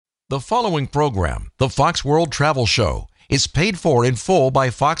The following program, the Fox World Travel Show, is paid for in full by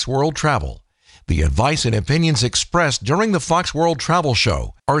Fox World Travel. The advice and opinions expressed during the Fox World Travel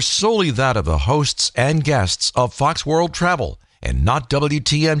Show are solely that of the hosts and guests of Fox World Travel and not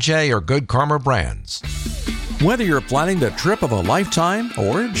WTMJ or Good Karma Brands. Whether you're planning the trip of a lifetime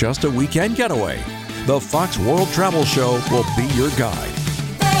or just a weekend getaway, the Fox World Travel Show will be your guide.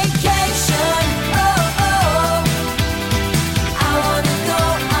 Vacation, I wanna go,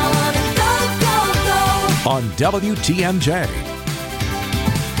 On WTMJ.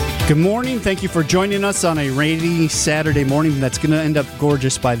 Good morning. Thank you for joining us on a rainy Saturday morning that's going to end up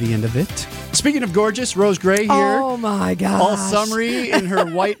gorgeous by the end of it. Speaking of gorgeous, Rose Gray here. Oh, my gosh. All summery in her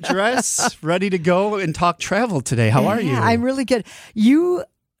white dress, ready to go and talk travel today. How are you? I'm really good. You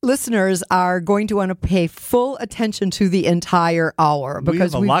listeners are going to want to pay full attention to the entire hour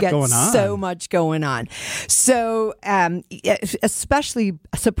because we've got so much going on. So, especially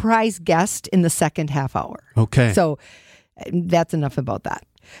a surprise guest in the second half hour. Okay. So, that's enough about that.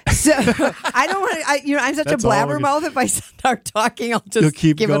 So I don't want to, I'm such a blabbermouth. If I start talking, I'll just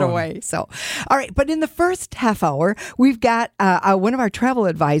give it away. So, all right. But in the first half hour, we've got one of our travel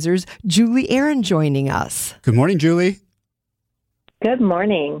advisors, Julie Aaron, joining us. Good morning, Julie. Good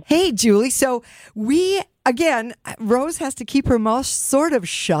morning. Hey, Julie. So again, Rose has to keep her mouth sort of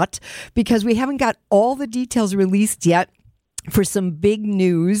shut because we haven't got all the details released yet for some big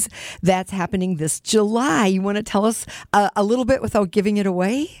news that's happening this July. You want to tell us a little bit without giving it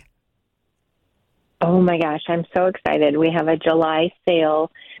away? Oh my gosh, I'm so excited. We have a July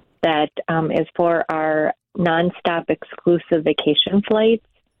sale that is for our nonstop exclusive vacation flights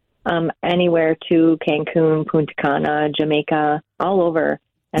anywhere to Cancun, Punta Cana, Jamaica, all over.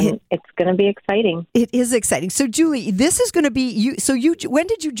 And it's going to be exciting. It is exciting. So, Julie, this is going to be you. So, when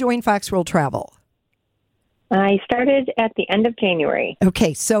did you join Fox World Travel? I started at the end of January.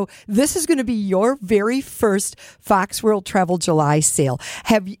 Okay, so this is going to be your very first Fox World Travel July sale.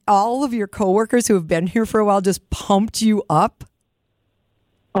 Have all of your coworkers who have been here for a while just pumped you up?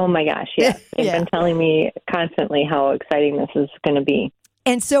 Oh my gosh, yes. They've been telling me constantly how exciting this is going to be.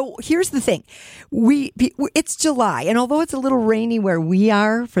 And so here's the thing. It's July, and although it's a little rainy where we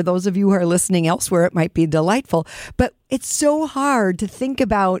are, for those of you who are listening elsewhere, it might be delightful, but it's so hard to think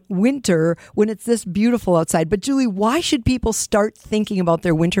about winter when it's this beautiful outside. But Julie, why should people start thinking about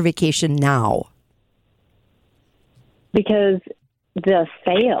their winter vacation now? Because the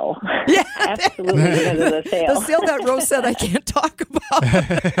sale. Yeah. Absolutely because of the sale. The sale that Rose said I can't talk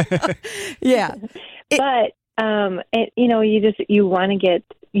about. Yeah. But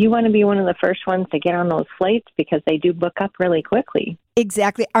you want to be one of the first ones to get on those flights because they do book up really quickly.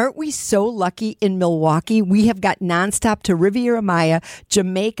 Exactly. Aren't we so lucky in Milwaukee? We have got nonstop to Riviera Maya,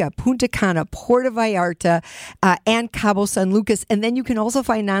 Jamaica, Punta Cana, Puerto Vallarta, and Cabo San Lucas. And then you can also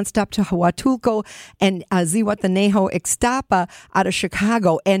find nonstop to Huatulco and Zihuatanejo, Ixtapa out of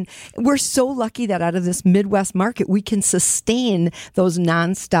Chicago. And we're so lucky that out of this Midwest market, we can sustain those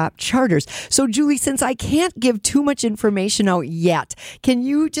nonstop charters. So, Julie, since I can't give too much information out yet, can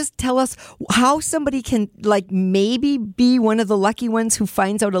you just tell us how somebody can maybe be one of the lucky ones who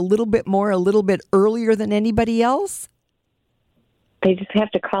finds out a little bit more, a little bit earlier than anybody else? They just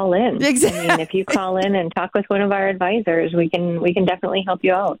have to call in. Exactly. I mean, if you call in and talk with one of our advisors, we can definitely help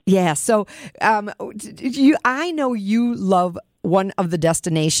you out. Yeah. So, I know you love one of the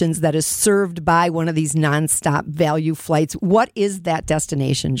destinations that is served by one of these nonstop value flights. What is that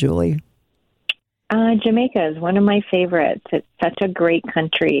destination, Julie? Jamaica is one of my favorites. It's such a great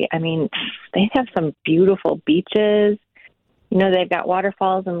country. I mean, they have some beautiful beaches. You know, they've got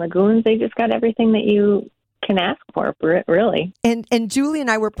waterfalls and lagoons. They just got everything that you can ask for, really. And Julie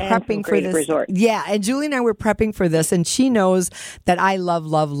and I were prepping for this. Resorts. Yeah, and Julie and I were prepping for this, and she knows that I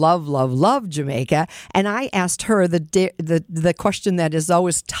love Jamaica. And I asked her the question that is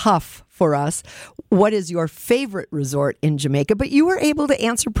always tough for us: what is your favorite resort in Jamaica? But you were able to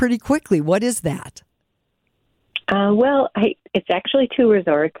answer pretty quickly. What is that? It's actually two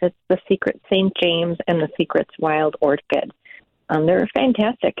resorts. It's the Secret St. James and the Secret's Wild Orchid. They're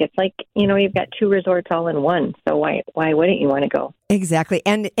fantastic. It's like, you've got two resorts all in one. So why wouldn't you want to go? Exactly.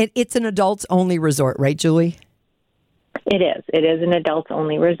 And it's an adults-only resort, right, Julie? It is. It is an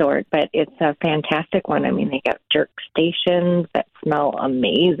adults-only resort, but it's a fantastic one. I mean, they got jerk stations that smell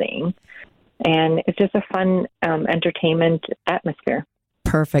amazing. And it's just a fun entertainment atmosphere.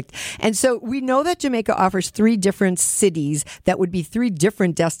 Perfect. And so we know that Jamaica offers three different cities that would be three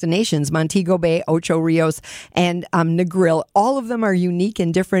different destinations: Montego Bay, Ocho Rios, and Negril. All of them are unique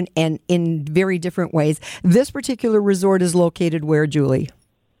and different and in very different ways. This particular resort is located where, Julie?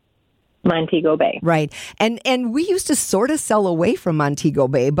 Montego Bay. Right. And we used to sort of sell away from Montego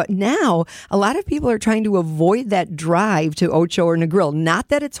Bay, but now a lot of people are trying to avoid that drive to Ocho or Negril. Not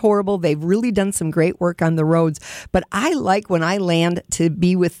that it's horrible. They've really done some great work on the roads, but I like when I land to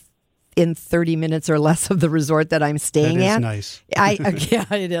be in 30 minutes or less of the resort that I'm staying at. That is nice. Yeah,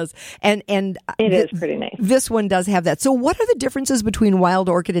 it is. And It is pretty nice. This one does have that. So what are the differences between Wild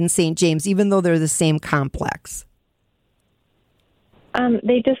Orchid and St. James, even though they're the same complex?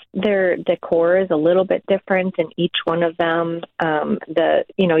 Their decor is a little bit different in each one of them.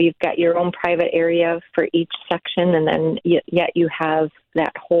 You've got your own private area for each section, and then yet you have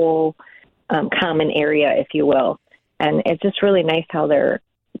that whole common area, if you will. And it's just really nice how they're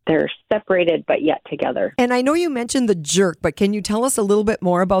separated but yet together. And I know you mentioned the jerk, but can you tell us a little bit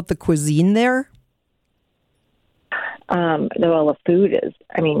more about the cuisine there? The food is,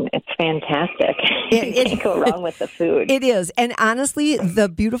 it's fantastic. You can't go wrong with the food. It is. And honestly, the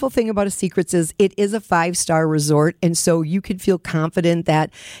beautiful thing about a Secrets is it is a 5-star resort. And so you can feel confident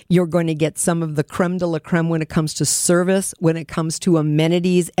that you're going to get some of the creme de la creme when it comes to service, when it comes to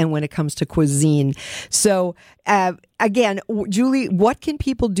amenities, and when it comes to cuisine. So, again, Julie, what can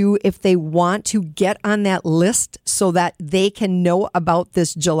people do if they want to get on that list so that they can know about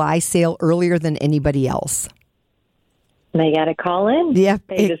this July sale earlier than anybody else? They got to call in. Yeah.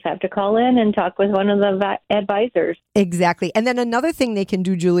 They just have to call in and talk with one of the advisors. Exactly. And then another thing they can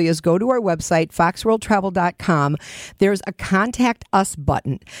do, Julie, is go to our website, foxworldtravel.com. There's a Contact Us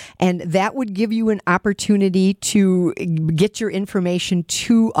button, and that would give you an opportunity to get your information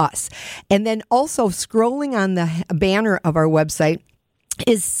to us. And then also scrolling on the banner of our website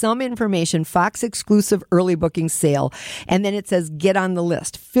is some information, Fox exclusive early booking sale. And then it says, get on the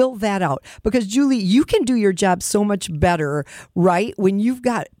list. Fill that out. Because, Julie, you can do your job so much better, right, when you've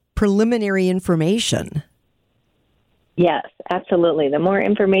got preliminary information. Yes, absolutely. The more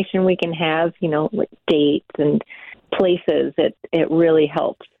information we can have, with dates and places, it really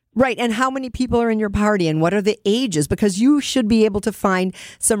helps. Right. And how many people are in your party and what are the ages? Because you should be able to find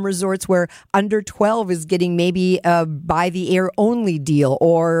some resorts where under 12 is getting maybe a by the air only deal,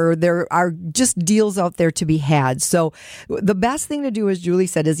 or there are just deals out there to be had. So the best thing to do, as Julie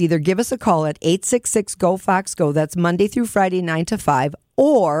said, is either give us a call at 866-GO-FOX-GO. That's Monday through Friday, 9 to 5.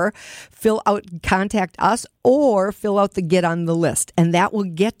 Or contact us, or fill out the get on the list. And that will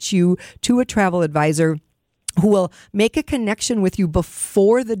get you to a travel advisor who will make a connection with you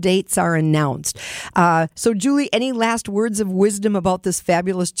before the dates are announced. So, Julie, any last words of wisdom about this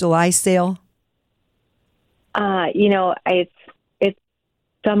fabulous July sale? It's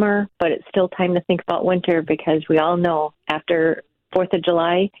summer, but it's still time to think about winter, because we all know after 4th of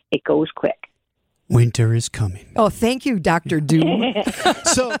July, it goes quick. Winter is coming. Oh, thank you, Dr. Doom.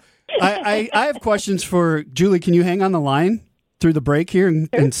 So I have questions for Julie. Can you hang on the line through the break here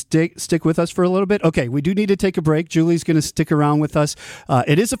and stick with us for a little bit? Okay, we do need to take a break. Julie's going to stick around with us.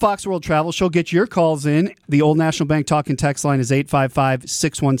 It is a Fox World Travel Show. Get your calls in. The Old National Bank talk and text line is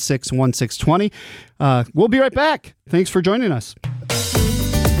 855-616-1620. We'll be right back. Thanks for joining us.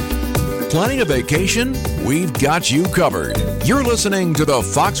 Planning a vacation? We've got you covered. You're listening to the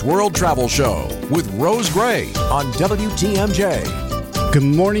Fox World Travel Show with Rose Gray on WTMJ. Good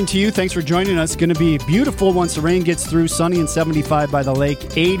morning to you. Thanks for joining us. It's going to be beautiful once the rain gets through. Sunny and 75 by the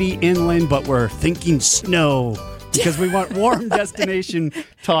lake, 80 inland, but we're thinking snow because we want warm destination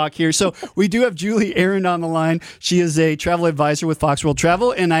talk here. So we do have Julie Aaron on the line. She is a travel advisor with Fox World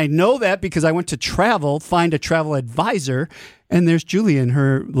Travel, and I know that because I went to find a travel advisor, and there's Julie in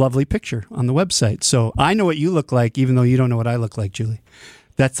her lovely picture on the website. So I know what you look like, even though you don't know what I look like, Julie.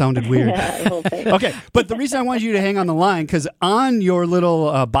 That sounded weird. Okay, but the reason I wanted you to hang on the line, because on your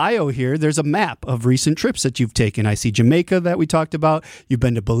little bio here, there's a map of recent trips that you've taken. I see Jamaica that we talked about. You've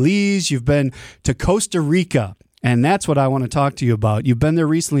been to Belize. You've been to Costa Rica, and that's what I want to talk to you about. You've been there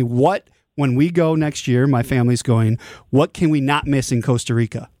recently. When we go next year, my family's going, what can we not miss in Costa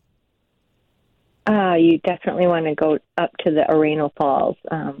Rica? You definitely want to go up to the Areno Falls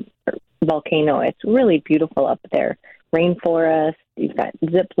volcano. It's really beautiful up there. Rainforest, you've got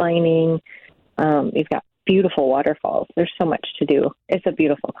zip lining, you've got beautiful waterfalls. There's so much to do. It's a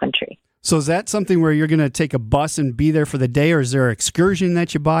beautiful country. So is that something where you're going to take a bus and be there for the day, or is there an excursion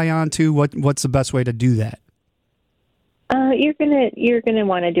that you buy onto? What's the best way to do that? You're gonna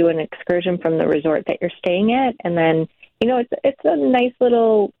want to do an excursion from the resort that you're staying at, and then it's a nice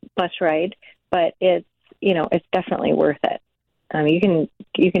little bus ride, but it's definitely worth it.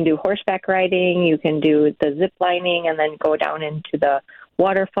 You can do horseback riding, you can do the zip lining, and then go down into the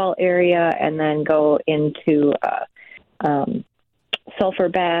waterfall area, and then go into sulfur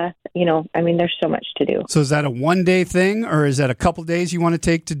bath. There's so much to do. So is that a one-day thing, or is that a couple days you want to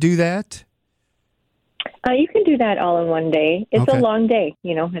take to do that? You can do that all in one day. It's Okay. a long day.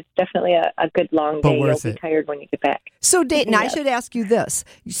 It's definitely a good long But day. You'll worth be it. tired when you get back. So, Dayton, I Yes. should ask you this.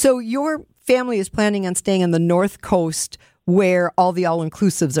 So, your family is planning on staying on the North Coast where all the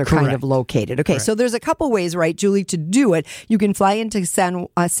all-inclusives are kind of Correct. located. Okay, Correct. so there's a couple ways, right, Julie, to do it. You can fly into San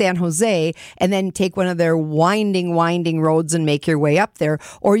Jose and then take one of their winding roads and make your way up there,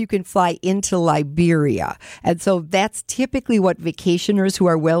 or you can fly into Liberia. And so that's typically what vacationers who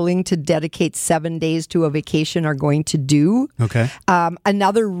are willing to dedicate 7 days to a vacation are going to do. Okay.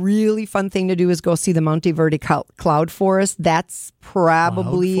 Another really fun thing to do is go see the Monte Verde Cloud Forest. That's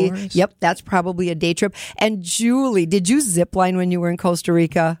probably, Cloud Forest? yep, that's probably a day trip. And Julie, did you zip line when you were in Costa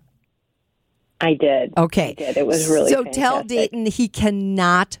Rica? I did. Okay. I did. It was really So fantastic. tell Dayton he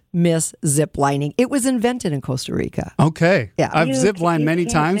cannot miss zip lining. It was invented in Costa Rica. Okay. Yeah. I've You zip lined can't many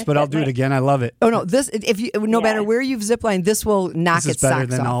times, miss but I'll it, do it right. again. I love it. Oh no, no Yeah. matter where you've zip lined, this will knock This is its better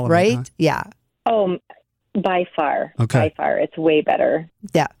socks than off, all of it, right? huh? Yeah. Oh, by far. Okay. By far. It's way better.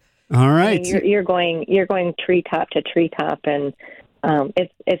 Yeah. All I right. mean, you're going treetop to treetop, and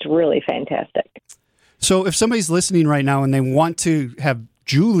it's really fantastic. So if somebody's listening right now and they want to have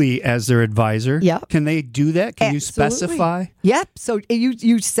Julie as their advisor, Yep. can they do that? Can you Absolutely. specify? Yep. So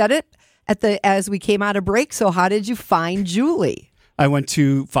you said it as we came out of break. So how did you find Julie? I went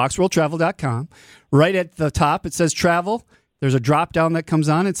to foxworldtravel.com. Right at the top, it says travel. There's a drop down that comes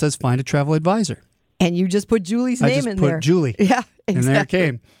on. It says find a travel advisor. And you just put Julie's I name just in put there. Julie. Yeah, And exactly. there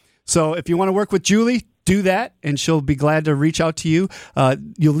it came. So if you want to work with Julie, do that, and she'll be glad to reach out to you.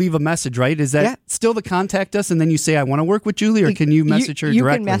 You'll leave a message, right? Is that Yeah. still the contact us, and then you say, I want to work with Julie, or can you message her You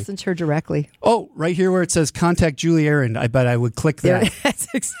directly? can message her directly. Oh, right here where it says contact Julie Aaron. I bet I would click There, that. that's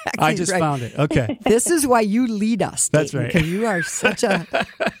exactly I just right. found it. Okay. This is why you lead us. That's Dayton, right. Because you are such a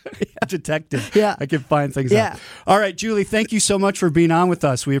Detective. Yeah. I can find things Yeah. out. All right, Julie, thank you so much for being on with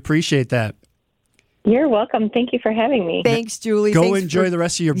us. We appreciate that. You're welcome. Thank you for having me. thanks, Julie. Go Thanks enjoy for- the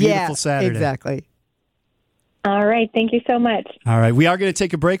rest of your beautiful yeah, Saturday. Exactly. All right. Thank you so much. All right. We are going to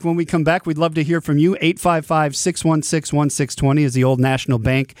take a break. When we come back, we'd love to hear from you. 855-616-1620 is the Old National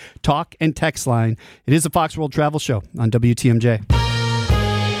Bank talk and text line. It is the Fox World Travel Show on WTMJ.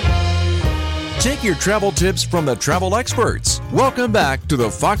 Take your travel tips from the travel experts. Welcome back to the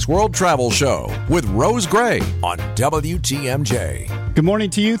Fox World Travel Show with Rose Gray on WTMJ. Good morning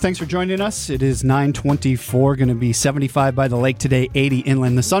to you. Thanks for joining us. It is 9:24, going to be 75 by the lake today, 80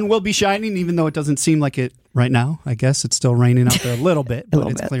 inland. The sun will be shining, even though it doesn't seem like it right now. I guess it's still raining out there a little bit, but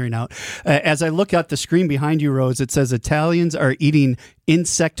little it's bit. clearing out. As I look at the screen behind you, Rose, it says Italians are eating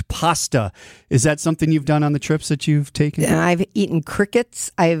insect pasta. Is that something you've done on the trips that you've taken? I've eaten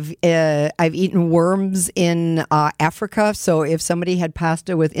crickets. I've eaten worms in Africa. So if somebody had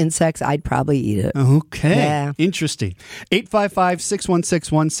pasta with insects, I'd probably eat it. Okay. Yeah. Interesting.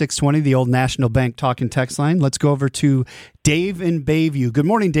 855-616-1620, the Old National Bank talk and text line. Let's go over to Dave in Bayview. Good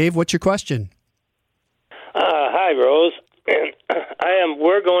morning, Dave. What's your question? Hi, Rose.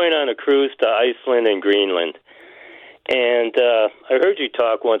 We're going on a cruise to Iceland and Greenland, and I heard you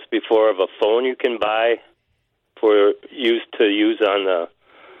talk once before of a phone you can buy for use on the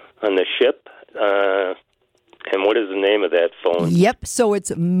ship. And what is the name of that phone? Yep. So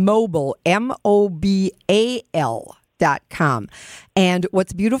it's mobile, MOBAL.com. And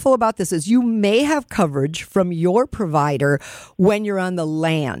what's beautiful about this is you may have coverage from your provider when you're on the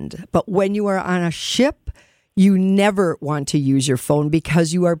land, but when you are on a ship, you never want to use your phone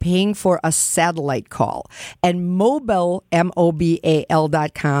because you are paying for a satellite call. And mobile,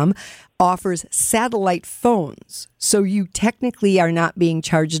 MOBAL.com, offers satellite phones. So you technically are not being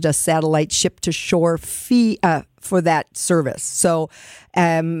charged a satellite ship-to-shore fee for that service. So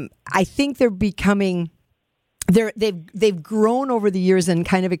I think they're becoming... They've grown over the years and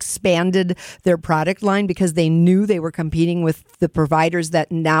kind of expanded their product line because they knew they were competing with the providers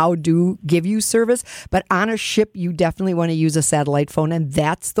that now do give you service. But on a ship, you definitely want to use a satellite phone, and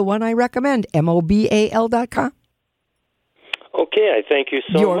that's the one I recommend, MOBAL.com. Okay, I thank you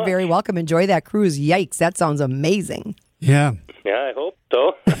so much. You're very welcome. Enjoy that cruise. Yikes, that sounds amazing. Yeah. Yeah, I hope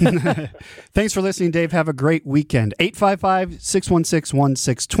so. Thanks for listening, Dave. Have a great weekend.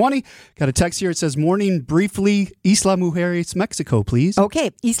 855-616-1620. Got a text here. It says, morning briefly, Isla Mujeres, Mexico, please. Okay,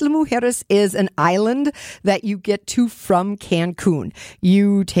 Isla Mujeres is an island that you get to from Cancun.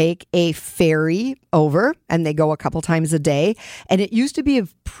 You take a ferry over, and they go a couple times a day. And it used to be a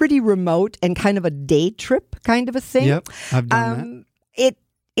pretty remote and kind of a day trip kind of a thing. Yep, I've done that.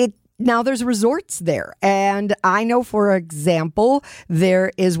 Now there's resorts there. And I know, for example,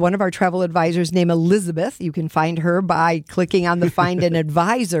 there is one of our travel advisors named Elizabeth. You can find her by clicking on the Find an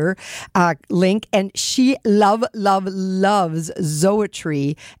Advisor link. And she loves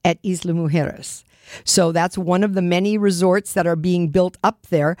Zoetry at Isla Mujeres. So that's one of the many resorts that are being built up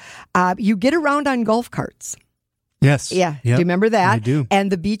there. You get around on golf carts. Yes. Yeah. Yep. Do you remember that? I do.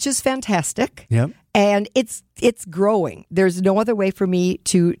 And the beach is fantastic. Yep. And it's growing. There's no other way for me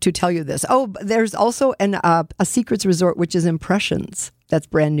to tell you this. Oh, there's also a secrets resort, which is Impressions. That's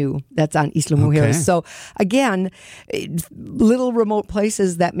brand new. That's on Isla Mujeres. Okay. So again, little remote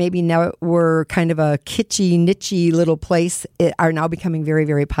places that maybe now were kind of a kitschy, nichey little place are now becoming very,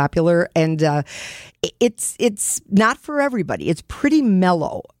 very popular. And it's not for everybody. It's pretty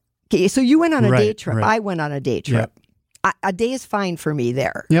mellow. Okay, so you went on a day trip. Right. I went on a day trip. Yep. A day is fine for me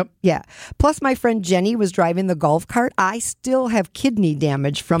there. Yep. Yeah. Plus, my friend Jenny was driving the golf cart. I still have kidney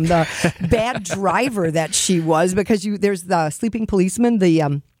damage from the bad driver that she was, because there's the sleeping policeman,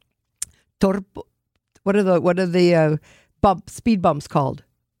 the what are the speed bumps called?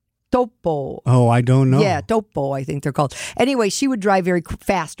 Topo. Oh, I don't know. Yeah, topo, I think they're called. Anyway, she would drive very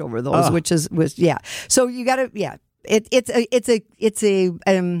fast over those, which was yeah. So you got to It's a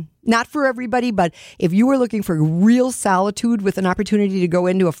not for everybody, but if you were looking for real solitude with an opportunity to go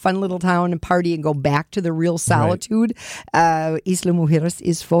into a fun little town and party and go back to the real solitude, Isla Mujeres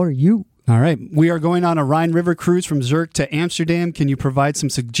is for you. All right. We are going on a Rhine River cruise from Zurich to Amsterdam. Can you provide some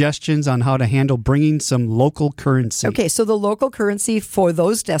suggestions on how to handle bringing some local currency? Okay, so the local currency for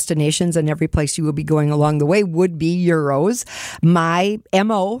those destinations and every place you will be going along the way would be euros. My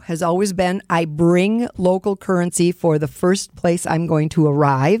MO has always been I bring local currency for the first place I'm going to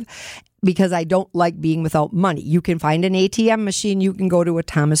arrive, because I don't like being without money. You can find an ATM machine. You can go to a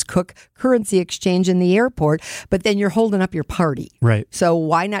Thomas Cook currency exchange in the airport, but then you're holding up your party. Right. So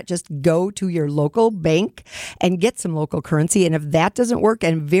why not just go to your local bank and get some local currency? And if that doesn't work,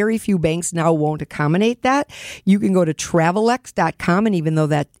 and very few banks now won't accommodate that, you can go to travelex.com. And even though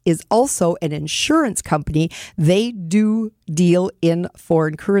that is also an insurance company, they do deal in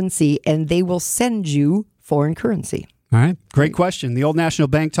foreign currency, and they will send you foreign currency. All right. Great question. The Old National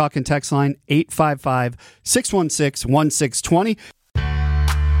Bank talk and text line 855-616-1620.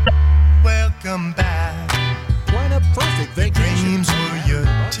 Welcome back. Plan a perfect vacation. Dreams were your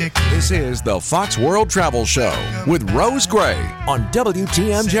ticket. This is the Fox World Travel Show with Rose Gray on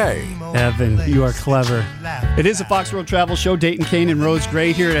WTMJ. Evan, you are clever. It is a Fox World Travel Show. Dayton, Kane, and Rose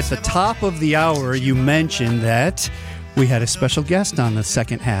Gray here. At the top of the hour, you mentioned that we had a special guest on the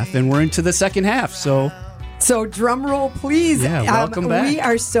second half, and we're into the second half, So drum roll, please. Yeah, welcome back. We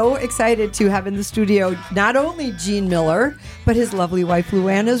are so excited to have in the studio not only Gene Miller, but his lovely wife,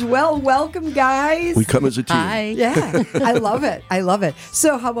 Luann, as well. Welcome, guys. We come as a team. Hi. Yeah, I love it. I love it.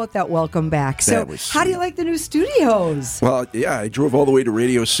 So how about that welcome back? So That was how do you sweet. like the new studios? Well, yeah, I drove all the way to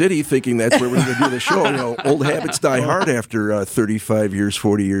Radio City thinking that's where we're going to do the show. You know, old habits die hard after 35 years,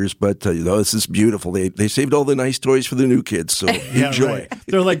 40 years. But, this is beautiful. They saved all the nice toys for the new kids, so enjoy. right.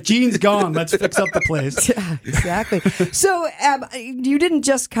 They're like, Gene's gone. Let's fix up the place. Yeah, exactly. So you didn't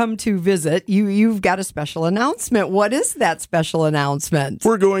just come to visit. You've got a special announcement. What is that special announcement?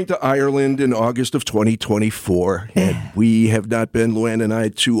 We're going to Ireland in August of 2024, and we have not been, Luann and I,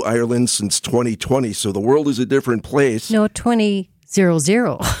 to Ireland since 2020, so the world is a different place. No, 2000.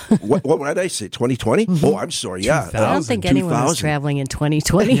 What did I say, 2020? Oh, I'm sorry, yeah. 2000. I don't think anyone was 2000. traveling in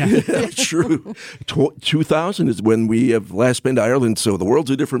 2020. That's true. 2000 is when we have last been to Ireland, so the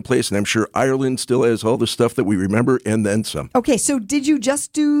world's a different place, and I'm sure Ireland still has all the stuff that we remember, and then some. Okay, so did you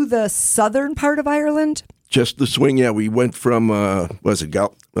just do the southern part of Ireland? Just the swing, yeah. We went from, We Shannon.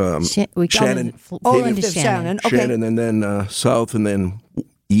 Oh, into into Shannon. Okay. Shannon, and then south, and then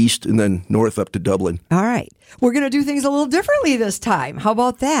east, and then north up to Dublin. All right. We're going to do things a little differently this time. How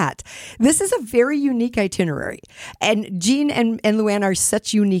about that? This is a very unique itinerary. And Gene and Luann are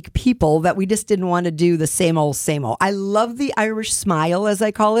such unique people that we just didn't want to do the same old, same old. I love the Irish smile, as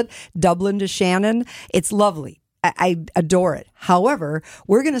I call it, Dublin to Shannon. It's lovely. I adore it. However,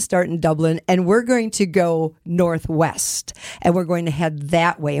 we're going to start in Dublin, and we're going to go northwest, and we're going to head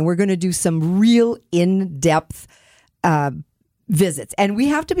that way, and we're going to do some real in-depth visits. And we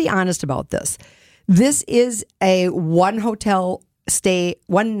have to be honest about this. This is a one hotel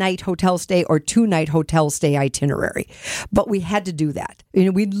night hotel stay or 2-night hotel stay itinerary. But we had to do that.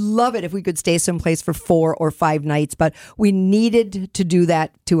 We'd love it if we could stay someplace for 4 or 5 nights, but we needed to do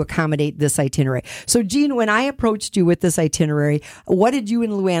that to accommodate this itinerary. So, Jean, when I approached you with this itinerary, what did you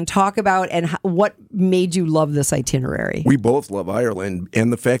and Luann talk about, and what made you love this itinerary? We both love Ireland,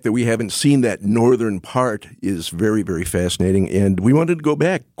 and the fact that we haven't seen that northern part is very, very fascinating. And we wanted to go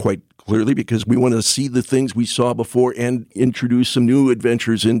back quite clearly because we want to see the things we saw before and introduce some new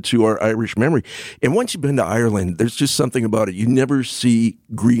adventures into our Irish memory. And once you've been to Ireland, there's just something about it. You never see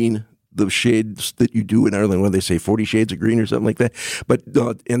green, the shades that you do in Ireland, when they say 40 shades of green or something like that. But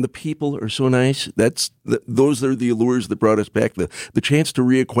and the people are so nice. Those are the allures that brought us back, the chance to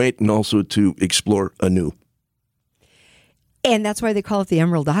reacquaint and also to explore anew. And that's why they call it the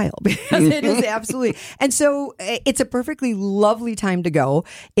Emerald Isle, because it is absolutely. And so it's a perfectly lovely time to go.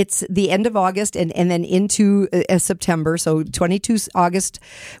 It's the end of August and then into September. So 22 August,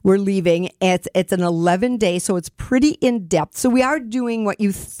 we're leaving. It's an 11-day, so it's pretty in-depth. So we are doing what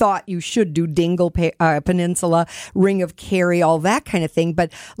you thought you should do, Dingle Peninsula, Ring of Kerry, all that kind of thing.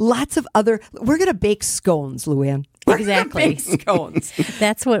 But lots of other, we're going to bake scones, Luann. Exactly. Scones.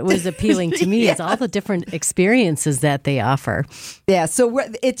 That's what was appealing to me, is all the different experiences that they offer. Yeah, so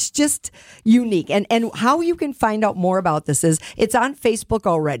it's just unique. And how you can find out more about this is it's on Facebook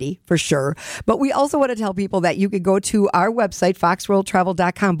already, for sure. But we also want to tell people that you could go to our website,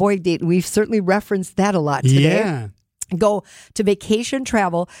 foxworldtravel.com. Boy, Dayton, we've certainly referenced that a lot today. Yeah. Go to vacation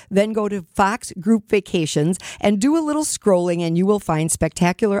travel, then go to Fox Group Vacations and do a little scrolling, and you will find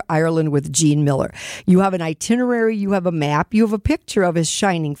Spectacular Ireland with Gene Miller. You have an itinerary, you have a map, you have a picture of his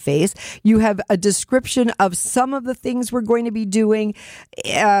shining face, you have a description of some of the things we're going to be doing.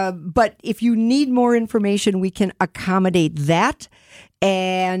 But if you need more information, we can accommodate that.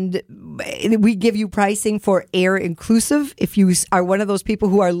 And we give you pricing for air inclusive. If you are one of those people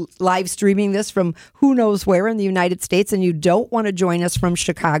who are live streaming this from who knows where in the United States and you don't want to join us from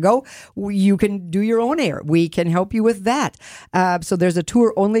Chicago, you can do your own air. We can help you with that. So there's a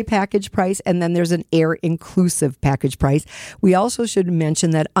tour only package price, and then there's an air inclusive package price. We also should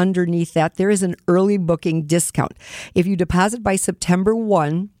mention that underneath that, there is an early booking discount. If you deposit by September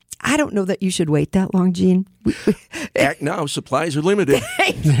 1, I don't know that you should wait that long, Gene. Act now, supplies are limited.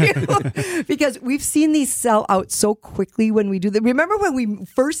 Thank you. Because we've seen these sell out so quickly when we do that. Remember when we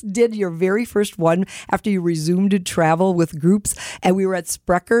first did your very first one after you resumed to travel with groups, and we were at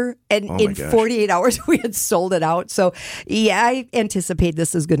Sprecher, and in 48 hours we had sold it out. So yeah, I anticipate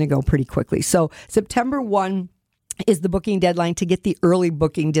this is going to go pretty quickly. So September 1 is the booking deadline to get the early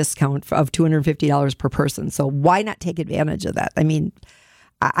booking discount of $250 per person. So why not take advantage of that? I mean,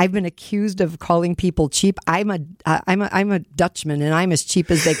 I've been accused of calling people cheap. I'm a Dutchman, and I'm as cheap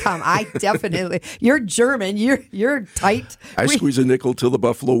as they come. I definitely. You're German. You're tight. I squeeze a nickel till the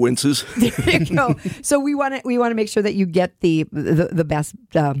buffalo winces. There you go. So we want to make sure that you get the best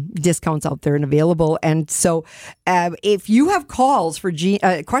discounts out there and available. And so if you have calls for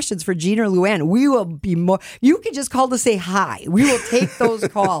questions for Gene or Luann, we will be more. You can just call to say hi. We will take those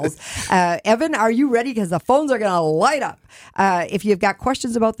calls. Evan, are you ready? Because the phones are going to light up. If you've got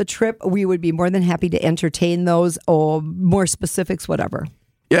questions about the trip, we would be more than happy to entertain those, or more specifics, whatever.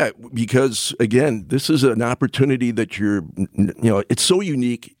 Yeah, because again, this is an opportunity that it's so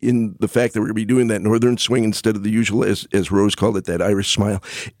unique in the fact that we're going to be doing that northern swing instead of the usual, as Rose called it, that Irish smile.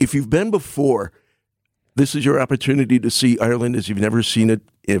 If you've been before, this is your opportunity to see Ireland as you've never seen it.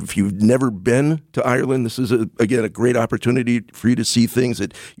 If you've never been to Ireland, this is, again, a great opportunity for you to see things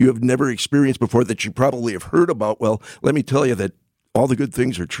that you have never experienced before that you probably have heard about. Well, let me tell you that all the good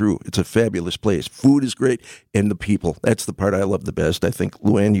things are true. It's a fabulous place. Food is great, and the people. That's the part I love the best. I think,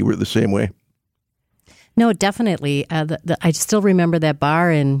 Luann, you were the same way. No, definitely. I still remember that bar,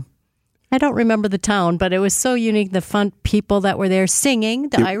 and I don't remember the town, but it was so unique. The fun people that were there singing,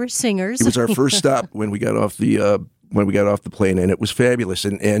 Irish singers. It was our first stop when we got off the plane, and it was fabulous.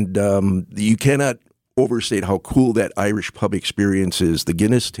 And you cannot overstate how cool that Irish pub experience is. The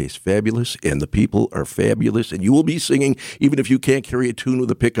Guinness tastes fabulous, and the people are fabulous. And you will be singing, even if you can't carry a tune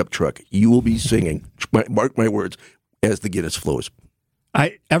with a pickup truck. You will be singing. Mark my words, as the Guinness flows.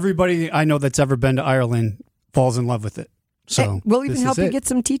 Everybody I know that's ever been to Ireland falls in love with it. So we'll even help you get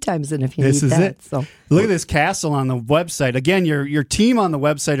some tea times in if you need that. This is it. So look at this castle on the website. Again, your team on the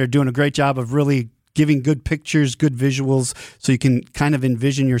website are doing a great job of really giving good pictures, good visuals, so you can kind of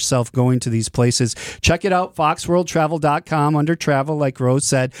envision yourself going to these places. Check it out, foxworldtravel.com under travel, like Rose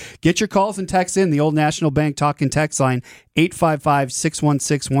said. Get your calls and texts in. The Old National Bank talk and text line,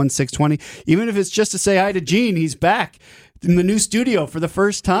 855-616-1620. Even if it's just to say hi to Gene, he's back. in the new studio for the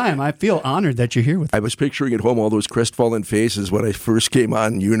first time. I feel honored that you're here with us. I was picturing at home all those crestfallen faces when I first came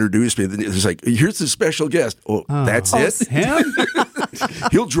on and you introduced me. It was like, here's the special guest. Oh, that's it? Him?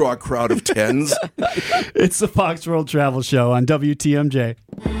 He'll draw a crowd of tens. It's the Fox World Travel Show on WTMJ.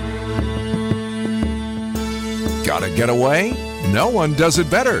 Gotta get away? No one does it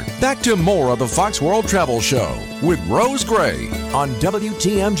better. Back to more of the Fox World Travel Show with Rose Gray on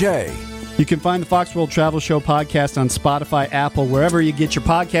WTMJ. You can find the Fox World Travel Show podcast on Spotify, Apple, wherever you get your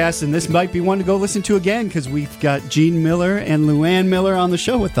podcasts. And this might be one to go listen to again because we've got Gene Miller and Luann Miller on the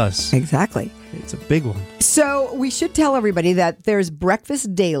show with us. Exactly. It's a big one. So we should tell everybody that there's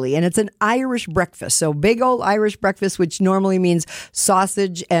breakfast daily, and it's an Irish breakfast. So big old Irish breakfast, which normally means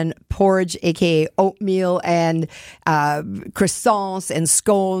sausage and porridge, a.k.a. oatmeal, and croissants and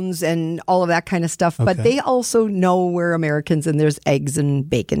scones and all of that kind of stuff. But they also know we're Americans, and there's eggs and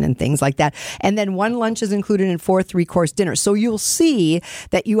bacon and things like that. And then one lunch is included in 4 3-course dinners. So you'll see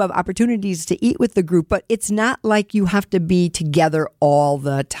that you have opportunities to eat with the group, but it's not like you have to be together all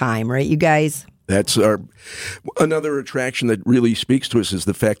the time, right, you guys? That's another attraction that really speaks to us is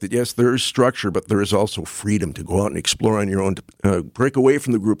the fact that, yes, there is structure, but there is also freedom to go out and explore on your own, break away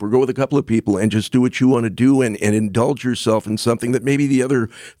from the group or go with a couple of people and just do what you want to do and indulge yourself in something that maybe the other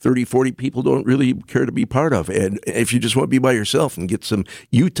 30, 40 people don't really care to be part of. And if you just want to be by yourself and get some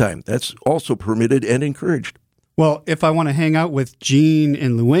you time, that's also permitted and encouraged. Well, if I want to hang out with Gene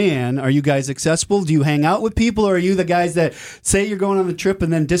and Luann, are you guys accessible? Do you hang out with people, or are you the guys that say you're going on the trip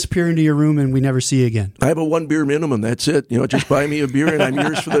and then disappear into your room and we never see you again? I have a 1 beer minimum. That's it. Just buy me a beer and I'm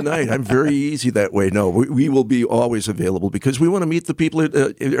yours for the night. I'm very easy that way. No, we will be always available because we want to meet the people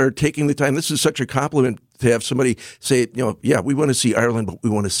that are taking the time. This is such a compliment to have somebody say, yeah, we want to see Ireland, but we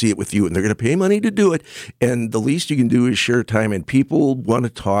want to see it with you. And they're going to pay money to do it. And the least you can do is share time. And people want to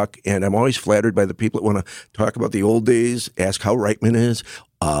talk. And I'm always flattered by the people that want to talk about the old days, ask how Reitman is,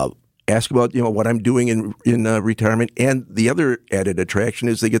 ask about what I'm doing in retirement, and the other added attraction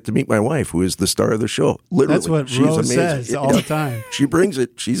is they get to meet my wife, who is the star of the show. Literally, that's what she's Rose amazing. says all the time. She brings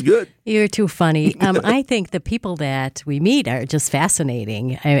it. She's good. You're too funny. I think the people that we meet are just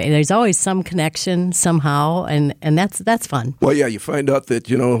fascinating. There's always some connection somehow, and that's fun. Well, yeah, you find out that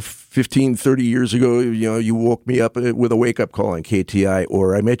 15, 30 years ago, you woke me up with a wake-up call on KTI,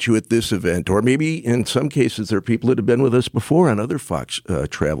 or I met you at this event, or maybe in some cases there are people that have been with us before on other Fox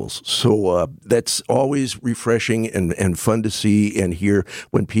travels. So that's always refreshing and fun to see and hear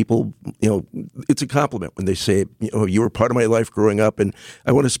when people, it's a compliment when they say, you were part of my life growing up and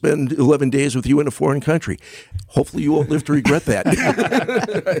I want to spend 11 days with you in a foreign country. Hopefully you won't live to regret that.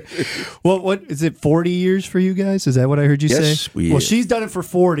 Well, what is it, 40 years for you guys? Is that what I heard you say? Well, she's done it for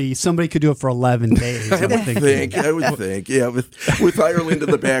 40. Somebody could do it for 11 days. I would think. Yeah, with Ireland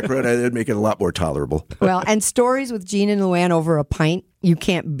in the background, that'd make it a lot more tolerable. Well, and stories with Gene and Luann over a pint, you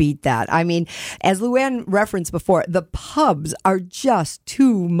can't beat that. I mean, as Luann referenced before, the pubs are just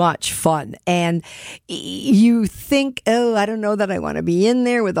too much fun. And you think, I don't know that I want to be in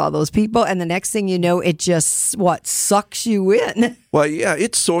there with all those people. And the next thing you know, it just, sucks you in. Well, yeah,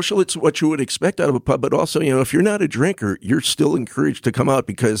 it's social. It's what you would expect out of a pub. But also, if you're not a drinker, you're still encouraged to come out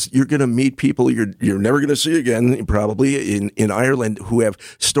because you're going to meet people you're never going to see again, probably, in Ireland who have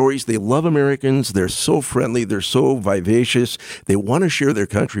stories. They love Americans. They're so friendly. They're so vivacious. They want to share their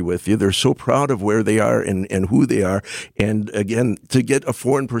country with you. They're so proud of where they are and who they are. And again, to get a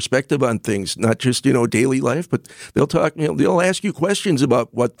foreign perspective on things, not just, daily life, but they'll talk, they'll ask you questions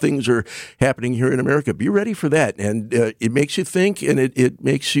about what things are happening here in America. Be ready for that. And it makes you think, and it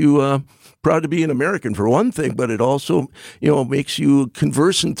makes you proud to be an American for one thing, but it also, makes you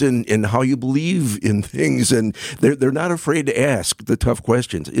conversant in how you believe in things. And they're not afraid to ask the tough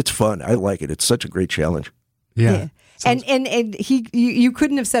questions. It's fun. I like it. It's such a great challenge. Yeah. And you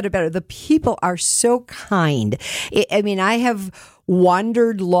couldn't have said it better. The people are so kind. I have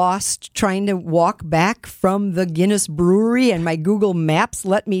wandered lost trying to walk back from the Guinness Brewery, and my Google Maps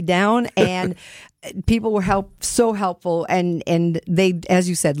let me down. And people were so helpful, and they, as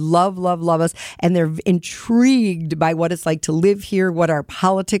you said, love us, and they're intrigued by what it's like to live here, what our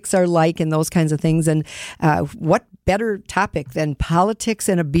politics are like, and those kinds of things. And what better topic than politics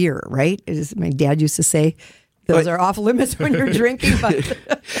and a beer, right? As my dad used to say. Those are off limits when you're drinking. But.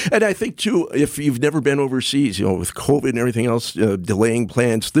 And I think, too, if you've never been overseas, with COVID and everything else delaying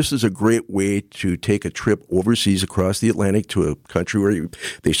plans, this is a great way to take a trip overseas across the Atlantic to a country where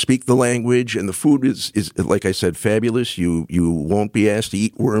they speak the language and the food is, like I said, fabulous. You won't be asked to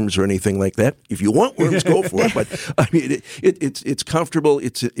eat worms or anything like that. If you want worms, go for it. But, it's comfortable.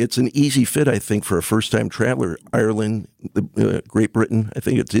 It's an easy fit, I think, for a first-time traveler. Ireland, Great Britain, I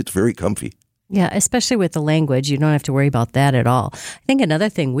think it's very comfy. Yeah, especially with the language, you don't have to worry about that at all. I think another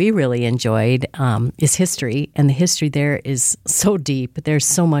thing we really enjoyed is history, and the history there is so deep. There's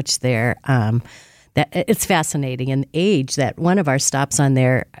so much there that it's fascinating. And age, that one of our stops on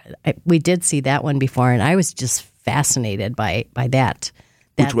there, we did see that one before, and I was just fascinated by that.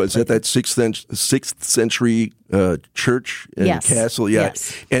 Which was at that 6th century church and castle. Yeah.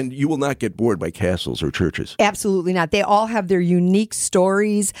 Yes. And you will not get bored by castles or churches. Absolutely not. They all have their unique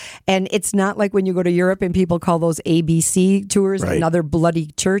stories. And it's not like when you go to Europe and people call those ABC tours, Right. another bloody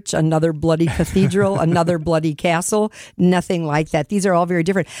church, another bloody cathedral, another bloody castle. Nothing like that. These are all very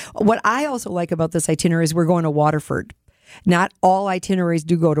different. What I also like about this itinerary is we're going to Waterford. Not all itineraries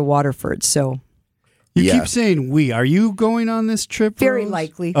do go to Waterford. So You Yeah. keep saying we. Are you going on this trip? very Rose?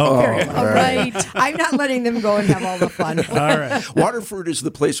 likely. Oh, Very all likely. I'm not letting them go and have all the fun. All right. Waterford is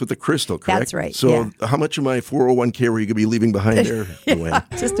the place with the crystal, correct? That's right, So yeah. how much of my 401k were you going to be leaving behind there, Luann?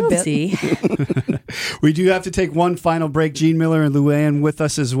 Just a We'll bit. see. We do have to take one final break. Gene Miller and Luann with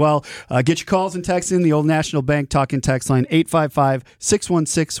us as well. Get your calls and texts in. The Old National Bank talking text line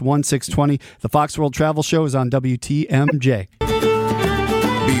 855-616-1620. The Fox World Travel Show is on WTMJ.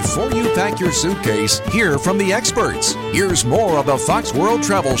 Before you pack your suitcase, hear from the experts. Here's more of the Fox World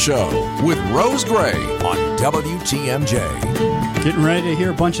Travel Show with Rose Gray on WTMJ. Getting ready to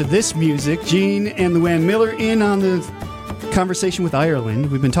hear a bunch of this music. Gene and Luann Miller in on the conversation with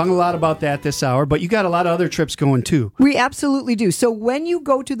Ireland. We've been talking a lot about that this hour, but you got a lot of other trips going too. We absolutely do. So when you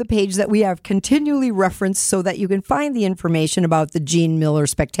go to the page that we have continually referenced so that you can find the information about the Gene Miller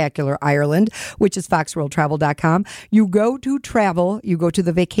Spectacular Ireland, which is foxworldtravel.com, you go to travel, you go to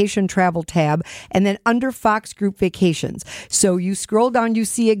the vacation travel tab, and then under Fox Group Vacations. So you scroll down, you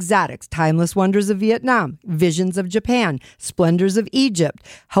see exotics, timeless wonders of Vietnam, visions of Japan, splendors of Egypt,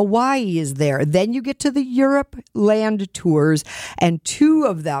 Hawaii is there. Then you get to the Europe land tours, and two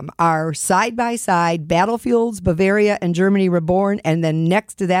of them are side by side, Battlefields, Bavaria, and Germany Reborn. And then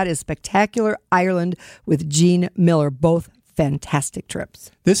next to that is Spectacular Ireland with Gene Miller. Both fantastic trips.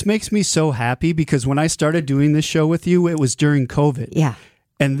 This makes me so happy because when I started doing this show with you, it was during COVID. Yeah.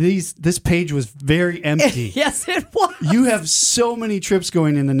 And this page was very empty. Yes, it was. You have so many trips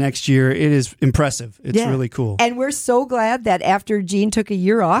going in the next year. It is impressive. It's really cool. And we're so glad that after Gene took a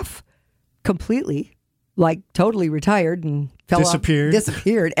year off completely, like totally retired and disappeared,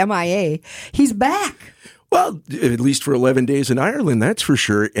 MIA, he's back. Well, at least for 11 days in Ireland, that's for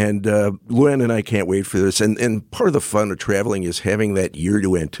sure. And Luann and I can't wait for this. And part of the fun of traveling is having that year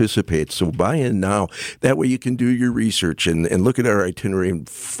to anticipate. So buy in now. That way you can do your research and look at our itinerary and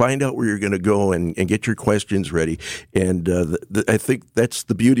find out where you're going to go and get your questions ready. And I think that's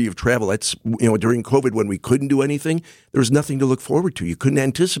the beauty of travel. That's, during COVID when we couldn't do anything, there was nothing to look forward to. You couldn't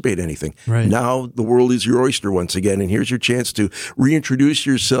anticipate anything. Right. Now the world is your oyster once again. And here's your chance to reintroduce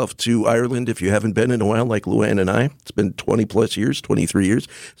yourself to Ireland if you haven't been in a while, like Luann and I. It's been 20 plus years, 23 years.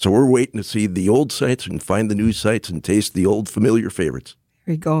 So we're waiting to see the old sites and find the new sites and taste the old familiar favorites.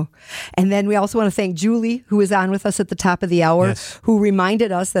 There you go. And then we also want to thank Julie, who is on with us at the top of the hour, Yes. who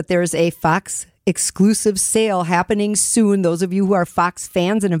reminded us that there's a Fox exclusive sale happening soon. Those of you who are Fox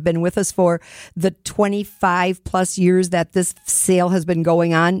fans and have been with us for the 25 plus years that this sale has been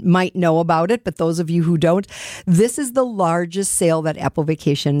going on might know about it, but those of you who don't, this is the largest sale that Apple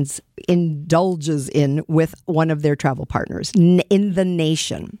Vacations indulges in with one of their travel partners in the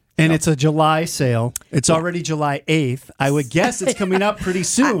nation. And it's a July sale. It's already July 8th. I would guess it's coming up pretty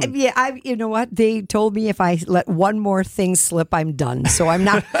soon. You know what? They told me if I let one more thing slip, I'm done. So I'm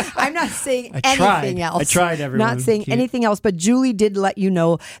not saying anything else. I tried, everyone. Not saying anything else. But Julie did let you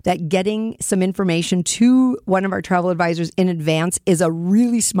know that getting some information to one of our travel advisors in advance is a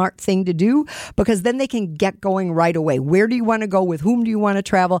really smart thing to do, because then they can get going right away. Where do you want to go? With whom do you want to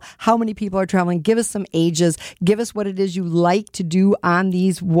travel? How many people are traveling? Give us some ages. Give us what it is you like to do on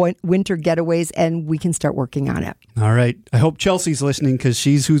these winter getaways, and we can start working on it. All right. I hope Chelsea's listening, because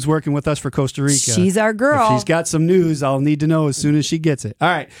she's who's working with us for Costa Rica. She's our girl. If she's got some news, I'll need to know as soon as she gets it. All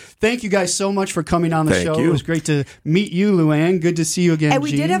right. Thank you guys so much for coming on the Thank show. you. It was great to meet you, Luann. Good to see you again, And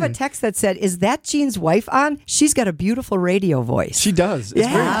we Gene. did have a text that said, is that Jean's wife on? She's got a beautiful radio voice. She does. It's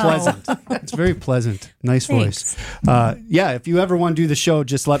very pleasant. It's very pleasant. Nice Thanks. voice. If you ever want to do the show,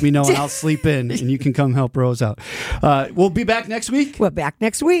 just let me know and I'll sleep in and you can come help Rose out. We'll be back next week. We're back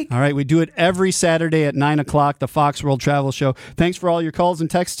next week. All right. We do it every Saturday at 9 o'clock, the Fox World Travel Show. Thanks for all your calls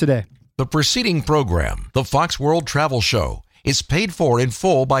and texts today. The preceding program, the Fox World Travel Show, is paid for in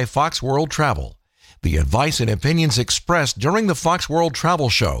full by Fox World Travel. The advice and opinions expressed during the Fox World Travel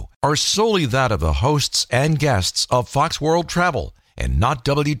Show are solely that of the hosts and guests of Fox World Travel and not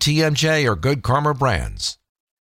WTMJ or Good Karma Brands.